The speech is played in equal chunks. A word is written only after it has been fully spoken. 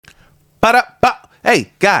Ba-da-ba.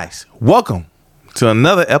 Hey, guys, welcome to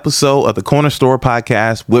another episode of the Corner Store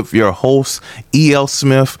Podcast with your host, E.L.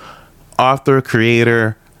 Smith, author,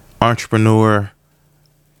 creator, entrepreneur,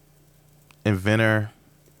 inventor,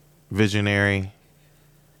 visionary,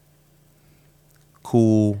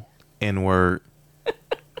 cool, N-word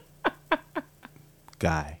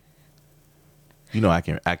guy. You know I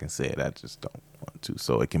can say it. I just don't want to,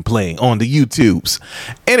 so it can play on the YouTubes.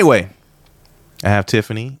 Anyway, I have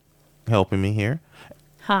Tiffany helping me here.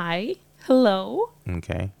 Hi. Hello.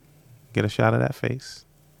 Okay. Get a shot of that face.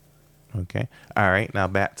 Okay. All right. Now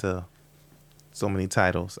back to so many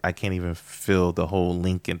titles. I can't even fill the whole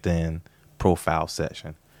LinkedIn profile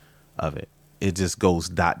section of it. It just goes ...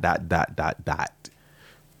 We're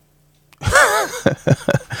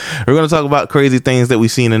going to talk about crazy things that we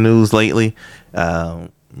see in the news lately. We're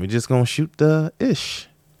just going to shoot the ish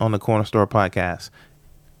on the Corner Store Podcast.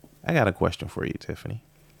 I got a question for you, Tiffany.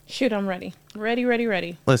 Shoot, I'm ready.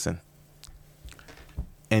 Ready. Listen,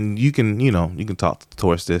 and you can talk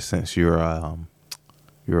towards this since you're a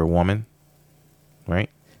woman, right?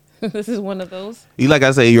 This is one of those. You like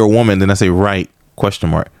I say you're a woman, then I say right ?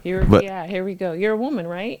 Here we go. You're a woman,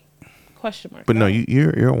 right ? But no,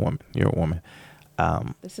 you're a woman. You're a woman.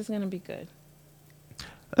 This is gonna be good.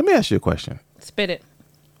 Let me ask you a question. Spit it.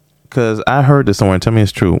 Because I heard this somewhere. And tell me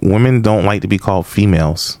it's true. Women don't like to be called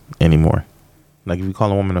females anymore. Like if you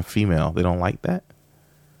call a woman a female, they don't like that.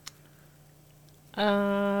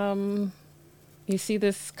 You see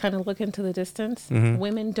this kind of look into the distance. Mm-hmm.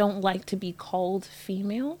 Women don't like to be called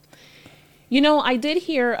female. You know, I did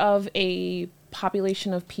hear of a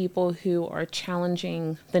population of people who are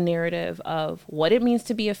challenging the narrative of what it means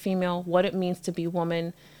to be a female, what it means to be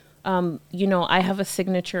woman. I have a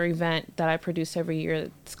signature event that I produce every year.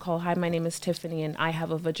 It's called Hi, My Name is Tiffany and I Have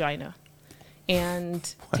a Vagina.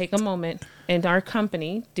 And take a moment in our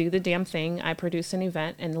company, do the damn thing. I produce an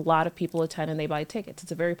event and a lot of people attend and they buy tickets.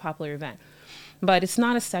 It's a very popular event, but it's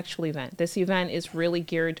not a sexual event. This event is really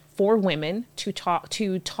geared for women to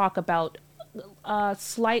talk about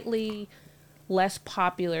slightly less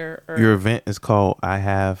popular. Your event is called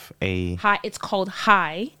Hi. It's called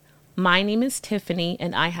Hi, My Name is Tiffany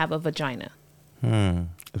and I Have a Vagina.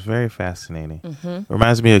 It's very fascinating. Mm-hmm.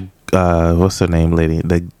 Reminds me of what's her name, lady?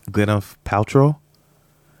 The Gwyneth Paltrow.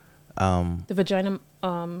 The vagina.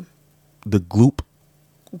 The Goop.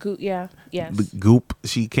 Yeah. Yes. The Goop.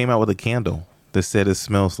 She came out with a candle that said it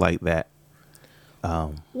smells like that.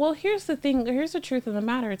 Well, here's the thing. Here's the truth of the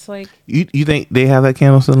matter. It's like you think they have that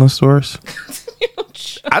candle still in the stores?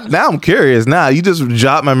 Now I'm curious. Now you just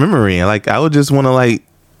jogged my memory. Like I would just want to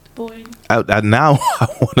boy. Now I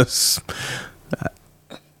want to.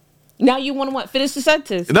 Now you want to finish the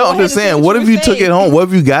sentence. No, I'm just saying. What if you took it home? What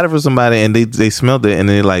if you got it for somebody and they smelled it and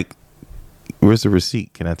they're like, "Where's the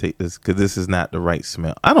receipt? Can I take this? Because this is not the right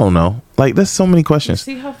smell." I don't know. Like, there's so many questions.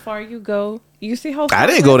 You see how far you go. You see how far I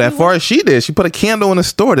didn't go that far as she did. She put a candle in the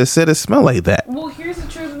store that said it smelled like that. Well, here's the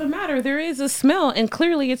truth of the matter. There is a smell, and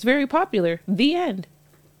clearly it's very popular. The end.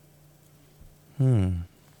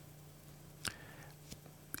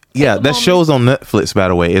 Yeah, that show's on Netflix, by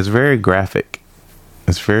the way. It's very graphic.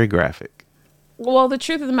 It's very graphic. Well, the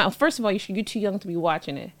truth of the matter, first of all, you're too young to be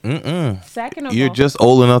watching it. Second of all, you're just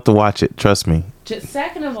old enough to watch it. Trust me.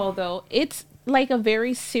 Second of all, though, it's like a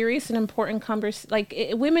very serious and important conversation. Like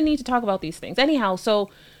women need to talk about these things. Anyhow, so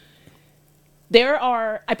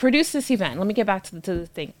I produce this event. Let me get back to the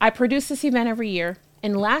thing. I produce this event every year.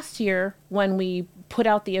 And last year, when we put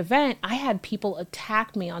out the event, I had people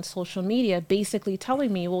attack me on social media, basically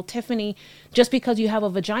telling me, well, Tiffany, just because you have a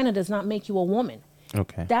vagina does not make you a woman.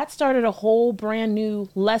 Okay. That started a whole brand new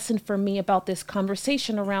lesson for me about this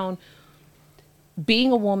conversation around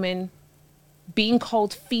being a woman, being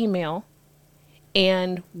called female,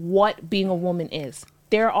 and what being a woman is.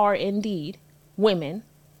 There are indeed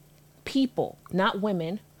people, not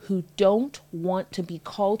women, who don't want to be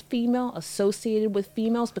called female, associated with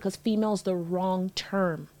females, because female is the wrong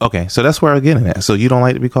term. Okay, so that's where I'm getting at. So you don't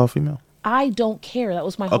like to be called female? I don't care. That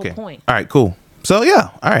was my whole point. All right, cool. So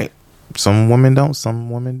yeah, all right. Some women don't, some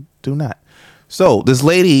women do not. So this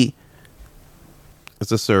lady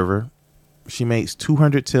is a server. She makes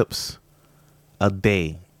 200 tips a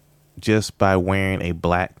day just by wearing a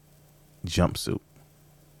black jumpsuit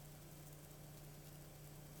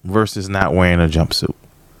versus not wearing a jumpsuit.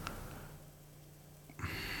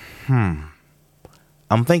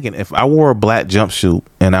 I'm thinking if I wore a black jumpsuit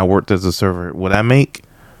and I worked as a server, would I make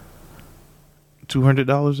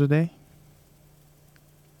 $200 a day?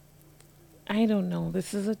 I don't know.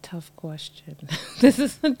 This is a tough question. This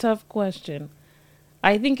is a tough question.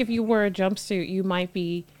 I think if you wore a jumpsuit, you might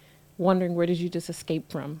be wondering, where did you just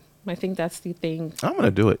escape from? I think that's the thing. I'm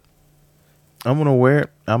gonna do it. I'm gonna wear it.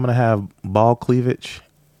 I'm gonna have ball cleavage,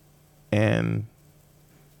 and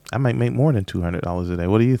I might make more than $200 a day.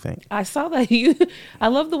 What do you think? I saw that you. I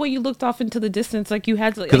love the way you looked off into the distance, like you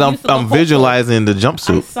had to. Because I'm visualizing the I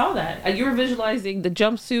jumpsuit. saw that. You were visualizing the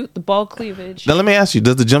jumpsuit, the ball cleavage. Now let me ask you: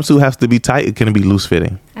 does the jumpsuit have to be tight? Or can it be loose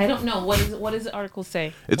fitting? I don't know. What does the article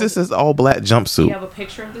say? It just says all black Do you jumpsuit. have a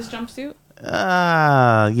picture of this jumpsuit?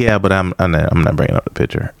 Yeah, but I'm not bringing up the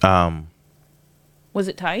picture. Was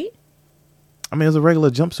it tight? I mean, it's a regular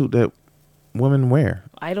jumpsuit that women wear.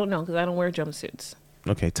 I don't know because I don't wear jumpsuits.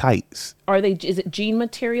 Okay, tights. Is it jean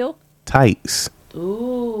material? Tights.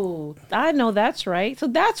 Ooh, I know that's right. So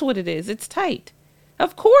that's what it is. It's tight.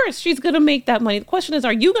 Of course, she's going to make that money. The question is,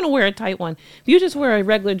 are you going to wear a tight one? If you just wear a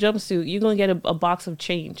regular jumpsuit, you're going to get a box of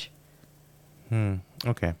change.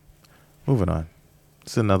 Okay, moving on.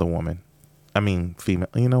 It's another woman. I mean, female.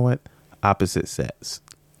 You know what? Opposite sex.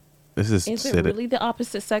 This is it really the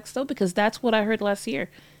opposite sex, though? Because that's what I heard last year.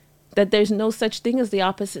 That there's no such thing as the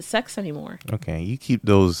opposite sex anymore. Okay, you keep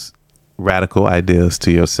those radical ideas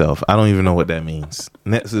to yourself. I don't even know what that means.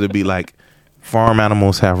 Next, it'll be like farm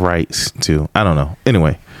animals have rights too. I don't know.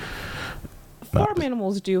 Anyway, Farm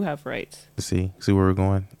animals do have rights. see where we're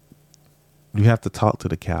going. You have to talk to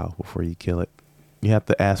the cow before you kill it. You have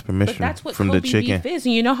to ask But permission that's what from Kobe the chicken. beef is.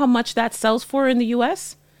 And you know how much that sells for in the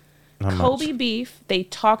U.S.? How much? Kobe beef, they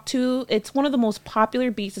talk to, it's one of the most popular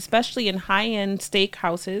beefs, especially in high-end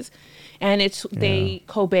steakhouses. And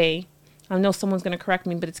Kobe, I know someone's going to correct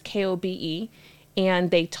me, but it's Kobe. And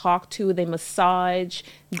they talk to, they massage,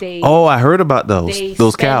 Oh, I heard about those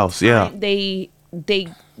spend cows. Yeah. time-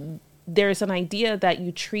 there's an idea that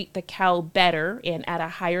you treat the cow better and at a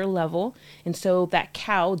higher level. And so that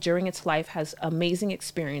cow during its life has amazing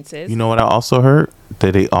experiences. You know what I also heard?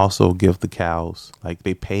 That they also give the cows, like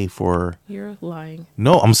they pay for. You're lying.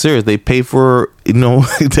 No, I'm serious. They pay for,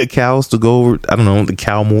 the cows to go, I don't know, the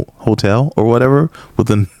cow hotel or whatever with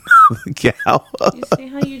the cow. You see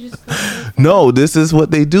how you just... No, this is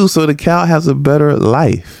what they do. So the cow has a better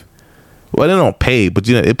life. Well, they don't pay, but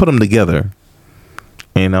they put them together.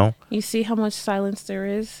 You see how much silence there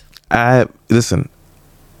is? Listen,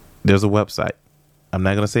 there's a website. I'm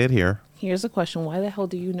not going to say it here. Here's a question. Why the hell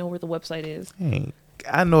do you know where the website is? Hey,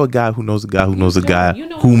 I know a guy who knows a guy who knows a don't. guy You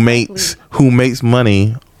know who exactly. makes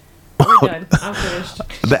money. We're done. I'm finished.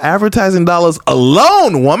 The advertising dollars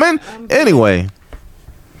alone, woman. Anyway,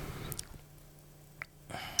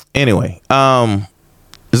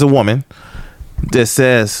 there's a woman that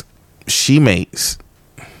says she makes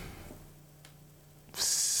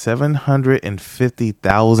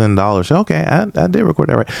 $750,000. Okay, I did record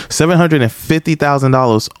that right.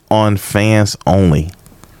 $750,000 on fans only.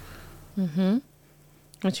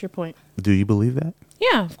 What's your point? Do you believe that?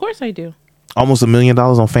 Yeah, of course I do. Almost $1 million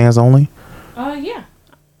on fans only. Yeah.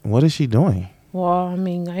 What is she doing? Well, I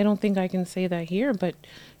mean, I don't think I can say that here, but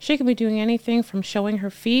she could be doing anything from showing her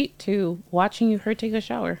feet to watching her take a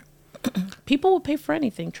shower. People will pay for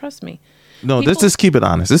anything. Trust me. No, let's just keep it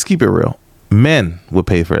honest. Let's keep it real. Men would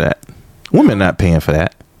pay for that. Women not paying for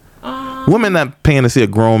that. Women not paying to see a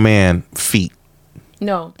grown man feet.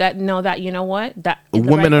 No, you know what?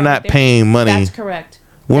 Women are not paying money. That's correct.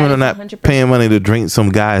 Women That are is not 100%. paying money to drink some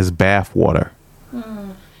guy's bath water.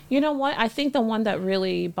 You know what? I think the one that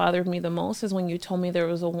really bothered me the most is when you told me there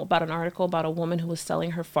was about an article about a woman who was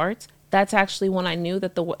selling her farts. That's actually when I knew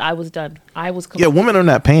that I was done. I was Yeah, women are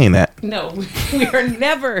not paying that. No, we are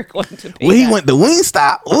never going to pay Well, he that. went to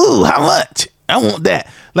Wingstop. Ooh, how much? I want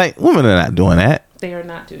that. Like, women are not doing that. They are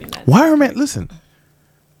not doing that. Why are men? Listen,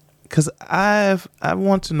 because I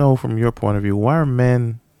want to know from your point of view, why are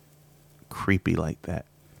men creepy like that?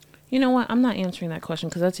 You know what? I'm not answering that question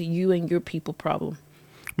because that's a you and your people problem.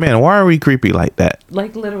 Man, why are we creepy like that?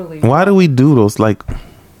 Like literally. Why do we do those? Like,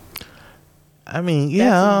 I mean, yeah,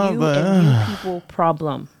 That's a you but and you people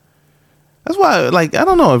problem. that's why. Like, I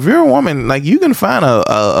don't know. If you're a woman, like, you can find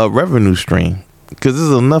a revenue stream because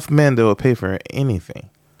there's enough men that will pay for anything.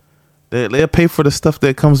 They'll pay for the stuff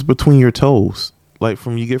that comes between your toes, like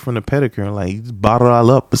from you get from the pedicure, and like you just bottle it all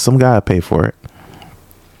up, but some guy will pay for it.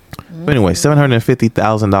 But anyway,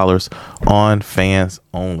 $750,000 on fans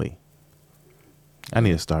only. I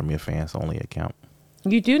need to start me a fans only account.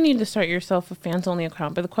 You do need to start yourself a fans only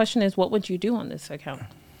account, but the question is, what would you do on this account?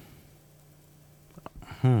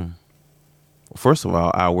 First of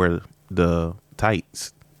all, I wear the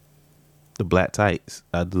tights, the black tights.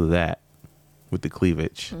 I do that with the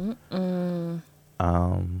cleavage. Maybe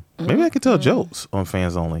I could tell jokes on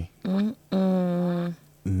fans only. In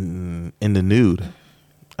the nude.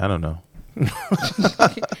 I don't know.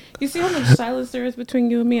 You see how much silence there is between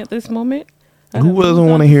you and me at this moment? Who doesn't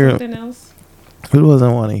want to hear? Something else? Who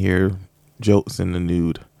doesn't want to hear jokes in the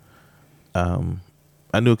nude?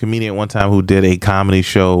 I knew a comedian one time who did a comedy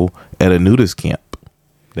show at a nudist camp.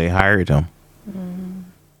 They hired him,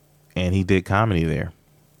 and he did comedy there.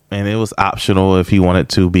 And it was optional if he wanted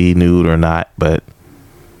to be nude or not. But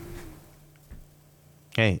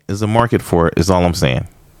hey, there's a market for it. Is all I'm saying.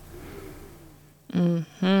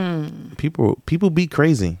 People be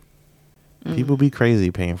crazy. People be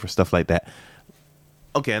crazy paying for stuff like that.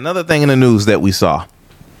 Okay, another thing in the news that we saw.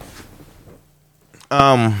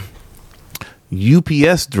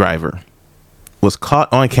 UPS driver was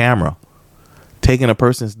caught on camera taking a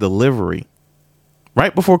person's delivery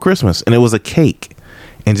right before Christmas, and it was a cake,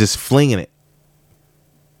 and just flinging it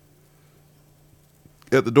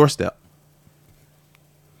at the doorstep.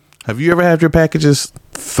 Have you ever had your packages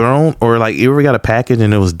thrown, or like you ever got a package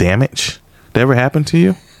and it was damaged? That ever happened to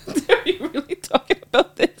you? Are you really talking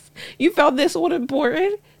about this? You felt this one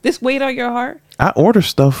important? This weight on your heart? I order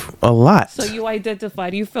stuff a lot. So you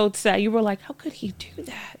identified. You felt sad. You were like, how could he do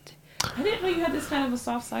that? I didn't know you had this kind of a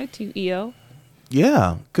soft side to you, EO.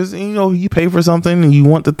 Yeah, because, you know, you pay for something and you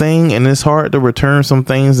want the thing, and it's hard to return some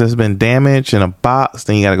things that's been damaged in a box.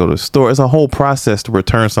 Then you got to go to the store. It's a whole process to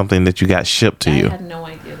return something that you got shipped to you. I had no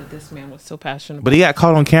idea that this man was so passionate. But he got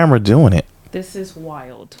caught on camera doing it. This is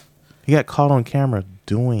wild. He got caught on camera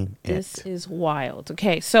doing it. This is wild.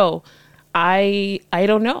 Okay, so I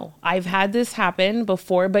don't know. I've had this happen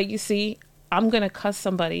before, but you see, I'm going to cuss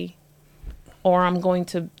somebody, or I'm going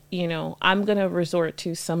to, I'm going to resort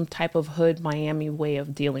to some type of hood Miami way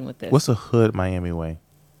of dealing with this. What's a hood Miami way?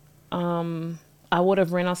 I would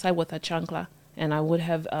have ran outside with a chancla, and I would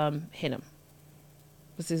have hit him.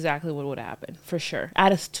 That's exactly what would have happened, for sure.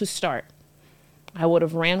 To start, I would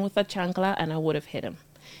have ran with a chancla, and I would have hit him.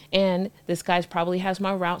 And this guy probably has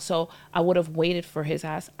my route, so I would have waited for his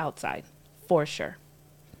ass outside, for sure.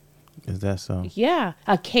 Is that so? Yeah.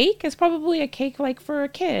 A cake is probably a cake like for a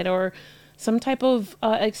kid, or some type of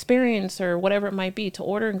experience, or whatever it might be, to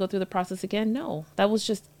order and go through the process again. No, that was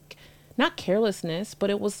just not carelessness, but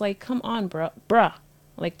it was like, come on, bruh,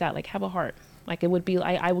 like that, like have a heart. Like it would be,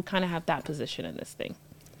 I would kind of have that position in this thing.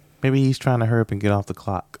 Maybe he's trying to hurry up and get off the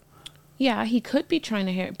clock. Yeah, he could be trying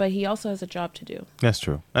to hear, but he also has a job to do. That's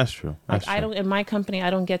true. That's true. That's like, true. in my company,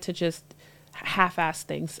 I don't get to just half-ass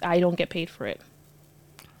things. I don't get paid for it.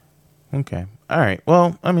 Okay. All right.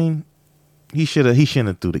 Well, I mean, he shouldn't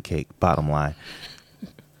have threw the cake. Bottom line,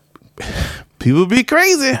 people be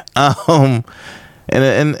crazy. And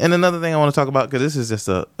another thing I want to talk about, because this is just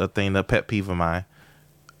a thing, a pet peeve of mine.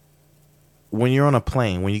 When you're on a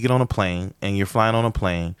plane, when you get on a plane and you're flying on a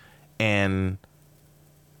plane, and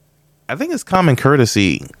I think it's common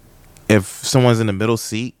courtesy if someone's in the middle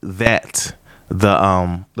seat that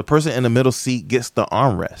the person in the middle seat gets the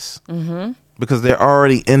armrest because they're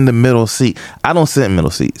already in the middle seat. I don't sit in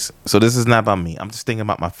middle seats, so this is not about me. I'm just thinking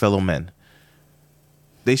about my fellow men.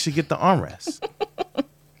 They should get the armrest.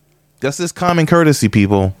 That's just common courtesy,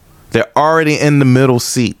 people. They're already in the middle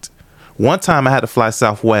seat. One time I had to fly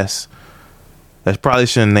Southwest. I probably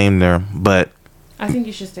shouldn't name them, but I think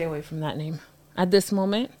you should stay away from that name at this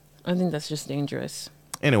moment. I think that's just dangerous.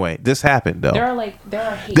 Anyway, this happened though. There are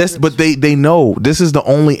hate this, groups. but they know this is the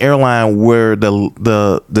only airline where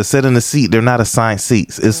the sit in the seat, they're not assigned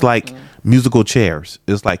seats. It's like musical chairs.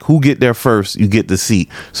 It's like who get there first, you get the seat.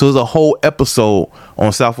 So there's a whole episode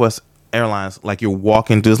on Southwest Airlines, like you're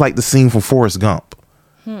walking through. It's like the scene from Forrest Gump.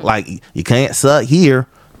 Like you can't sit here,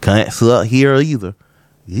 can't sit here either.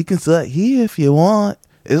 You can sit here if you want.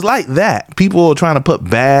 It's like that. People are trying to put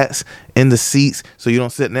bags in the seats so you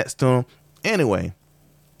don't sit next to them. Anyway,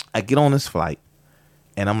 I get on this flight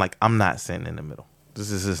and I'm like, I'm not sitting in the middle.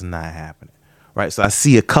 This is just not happening. Right. So I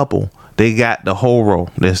see a couple. They got the whole row.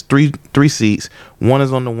 There's three seats. One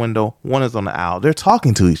is on the window. One is on the aisle. They're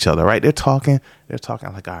talking to each other. Right. They're talking.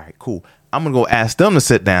 I'm like, all right, cool. I'm going to go ask them to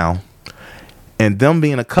sit down. And them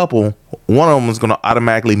being a couple, one of them is going to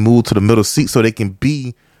automatically move to the middle seat so they can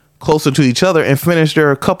be closer to each other and finish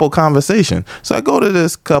their couple conversation. So I go to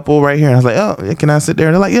this couple right here and I was like, oh, can I sit there?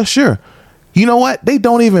 And they're like, yeah, sure. You know what? They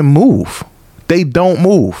don't even move. They don't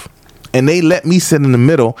move. And they let me sit in the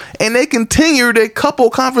middle and they continue their couple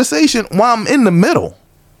conversation while I'm in the middle.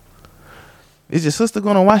 Is your sister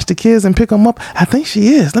going to watch the kids and pick them up? I think she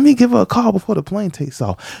is. Let me give her a call before the plane takes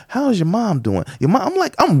off. How's your mom doing? Your mom? I'm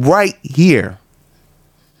like, I'm right here.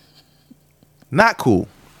 Not cool.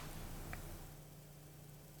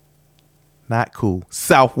 Not cool.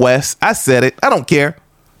 Southwest. I said it. I don't care.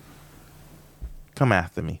 Come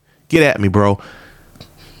after me. Get at me, bro.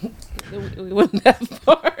 We went that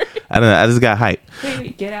far. I just got hyped.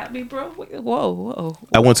 Wait, get at me, bro. Whoa.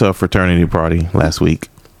 I went to a fraternity party last week.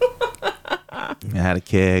 I had a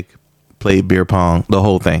keg, played beer pong, the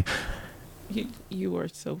whole thing. You are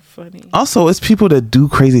so funny. Also, it's people that do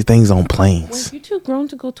crazy things on planes. Wait, you too grown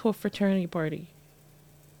to go to a fraternity party.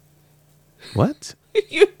 What?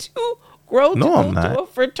 You too grown No, to I'm go not. to a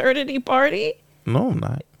fraternity party? No, I'm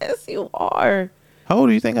not. Yes, you are. How old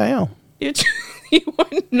do you think I am? You are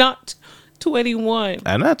not 21.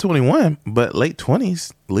 I'm not 21, but late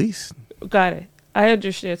 20s at least. Got it. I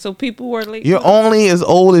understand. So people who are late. You're only as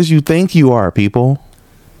old as you think you are, people.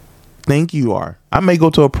 Think you are. I may go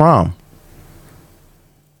to a prom.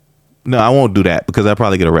 No, I won't do that because I'll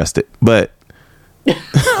probably get arrested. But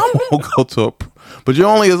I won't go to a. But you're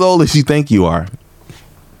only as old as you think you are.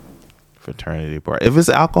 Fraternity party. If it's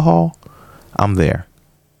alcohol, I'm there.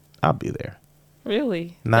 I'll be there.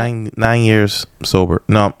 Really? 9 years sober.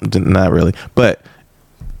 No, not really. But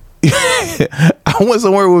I went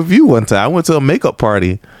somewhere with you one time. I went to a makeup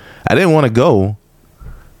party. I didn't want to go,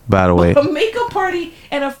 by the way. A makeup party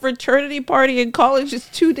and a fraternity party in college is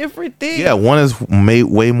two different things. Yeah, one is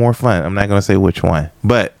way more fun. I'm not going to say which one.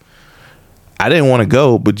 But I didn't want to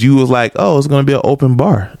go, but you was like, oh, it's going to be an open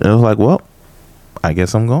bar. And I was like, well, I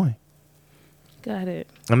guess I'm going. Got it.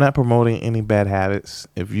 I'm not promoting any bad habits.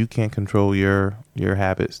 If you can't control your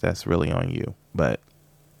habits, that's really on you. But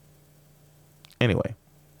anyway,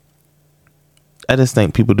 I just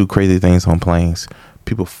think people do crazy things on planes.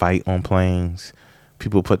 People fight on planes.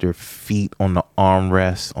 People put their feet on the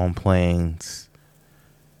armrests on planes.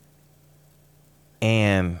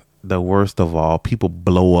 And the worst of all, people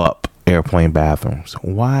blow up airplane bathrooms.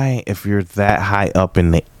 Why, if you're that high up in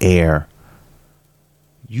the air,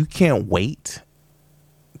 you can't wait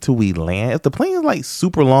till we land? If the plane is like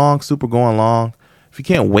super long, super going long, if you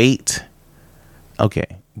can't wait,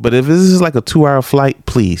 okay. But if this is like a 2-hour flight,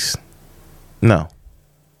 please, no,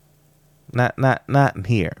 not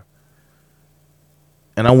here.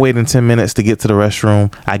 And I'm waiting 10 minutes to get to the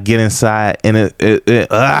restroom. I get inside and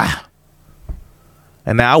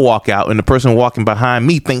and now I walk out and the person walking behind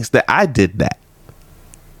me thinks that I did that.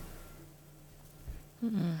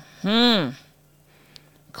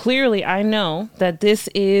 Clearly, I know that this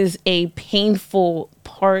is a painful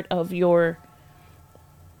part of your,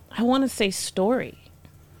 I want to say, story.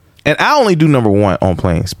 And I only do number one on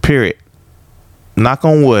planes, period. Knock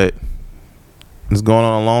on wood. It's going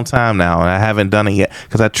on a long time now, and I haven't done it yet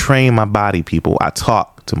because I train my body, people. I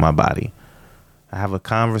talk to my body. I have a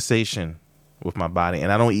conversation with my body,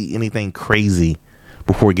 and I don't eat anything crazy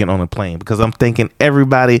before getting on the plane because I'm thinking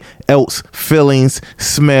everybody else feelings,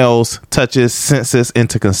 smells, touches, senses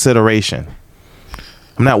into consideration.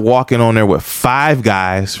 I'm not walking on there with 5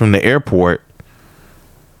 guys from the airport.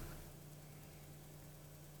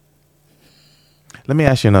 Let me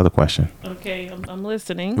ask you another question. Okay, I'm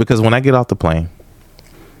listening. Because when I get off the plane,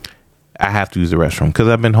 I have to use the restroom because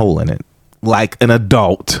I've been holding it like an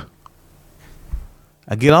adult.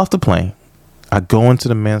 I get off the plane. I go into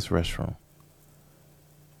the men's restroom.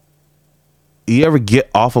 You ever get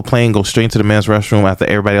off a plane, go straight into the men's restroom after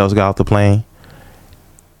everybody else got off the plane?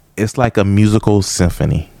 It's like a musical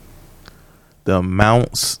symphony. The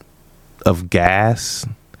amounts of gas.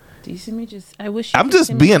 Do you see me just? I wish. I'm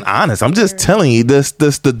just being honest. I'm just telling you this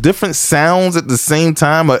the different sounds at the same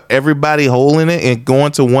time of everybody holding it and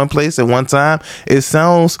going to one place at one time. It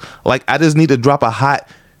sounds like I just need to drop a hot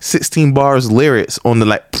 16 bars lyrics on the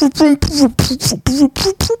like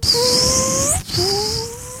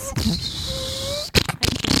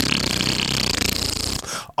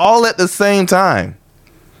all at the same time.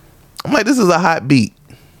 I'm like, this is a hot beat.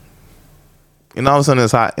 And all of a sudden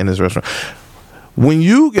it's hot in this restaurant. When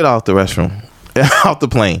you get off the restroom, off the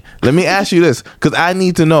plane, let me ask you this, because I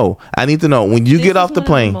need to know. When you get off the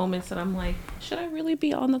plane. Moments that I'm like, should I really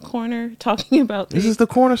be on the corner talking about this? This is the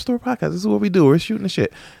Corner Store Podcast. This is what we do. We're shooting the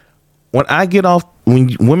shit. When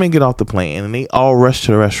women get off the plane and they all rush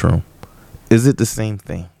to the restroom, is it the same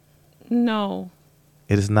thing? No.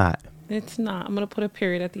 It is not. It's not. I'm going to put a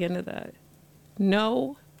period at the end of that.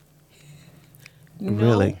 No.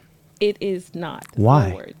 Really? It is not. Why?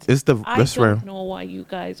 No words. It's the I restroom. don't know why you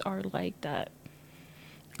guys are like that.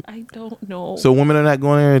 I don't know. So women are not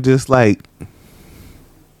going there and just like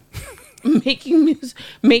making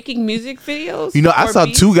music videos. You know, I saw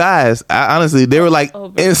 2 guys. Honestly, they were like,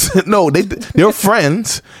 they were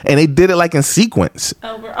friends, and they did it like in sequence.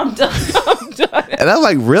 Albert, I'm done. I'm done. And I was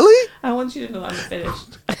like, really? I want you to know I'm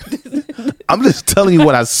finished. I'm just telling you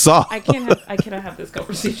what I saw. I cannot have this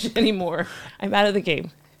conversation anymore. I'm out of the game.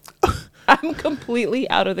 I'm completely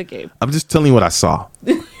out of the game. I'm just telling you what I saw.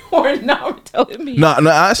 Or not telling me. No,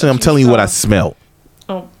 actually, I'm telling you what I smelled.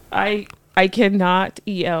 Oh, I cannot,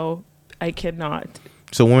 EL. I cannot.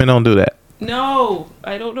 So women don't do that. No,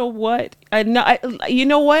 I don't know what. You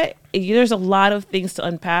know what? There's a lot of things to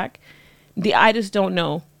unpack. I just don't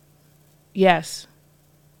know. Yes.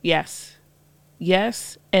 Yes.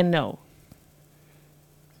 Yes and no.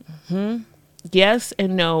 Yes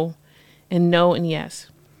and no. And no and yes.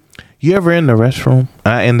 You ever in the restroom?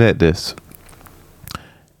 I end at this.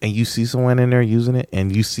 And you see someone in there using it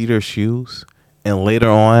and you see their shoes. And later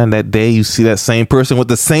on that day, you see that same person with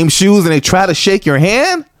the same shoes and they try to shake your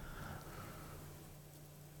hand.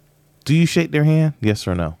 Do you shake their hand? Yes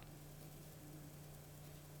or no?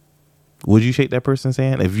 Would you shake that person's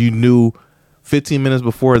hand if you knew 15 minutes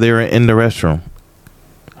before they were in the restroom?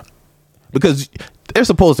 Because they're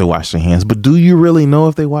supposed to wash their hands, but do you really know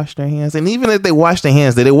if they wash their hands? And even if they wash their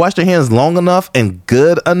hands, did they wash their hands long enough and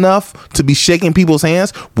good enough to be shaking people's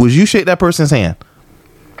hands? Would you shake that person's hand?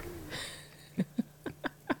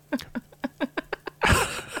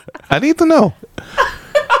 I need to know.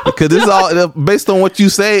 Because this is all based on what you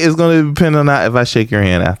say is going to depend on that if I shake your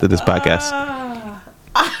hand after this podcast.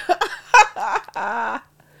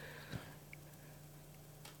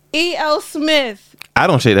 E.L. Smith. I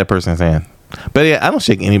don't shake that person's hand. But yeah, I don't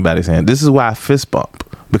shake anybody's hand. This is why I fist bump.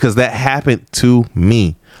 Because that happened to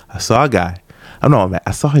me. I saw a guy. I don't know, man.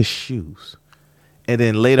 I saw his shoes. And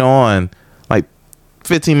then later on, like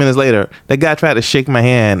 15 minutes later, that guy tried to shake my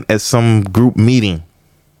hand at some group meeting.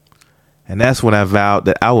 And that's when I vowed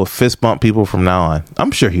that I will fist bump people from now on.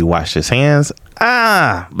 I'm sure he washed his hands.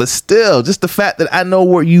 But still, just the fact that I know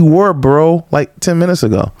where you were, bro, like 10 minutes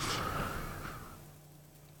ago.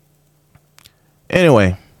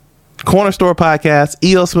 Anyway, Corner Store Podcast,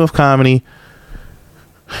 E.L. Smith Comedy,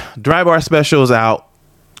 Dry Bar Specials out.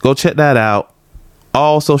 Go check that out.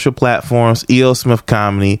 All social platforms, E.L. Smith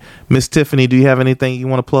Comedy. Miss Tiffany, do you have anything you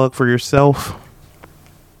want to plug for yourself?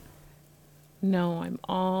 No, I'm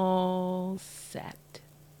all set.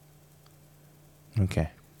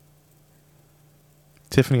 Okay.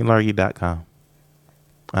 TiffanyLargy.com.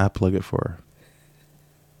 I plug it for her.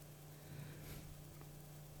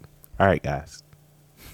 All right, guys.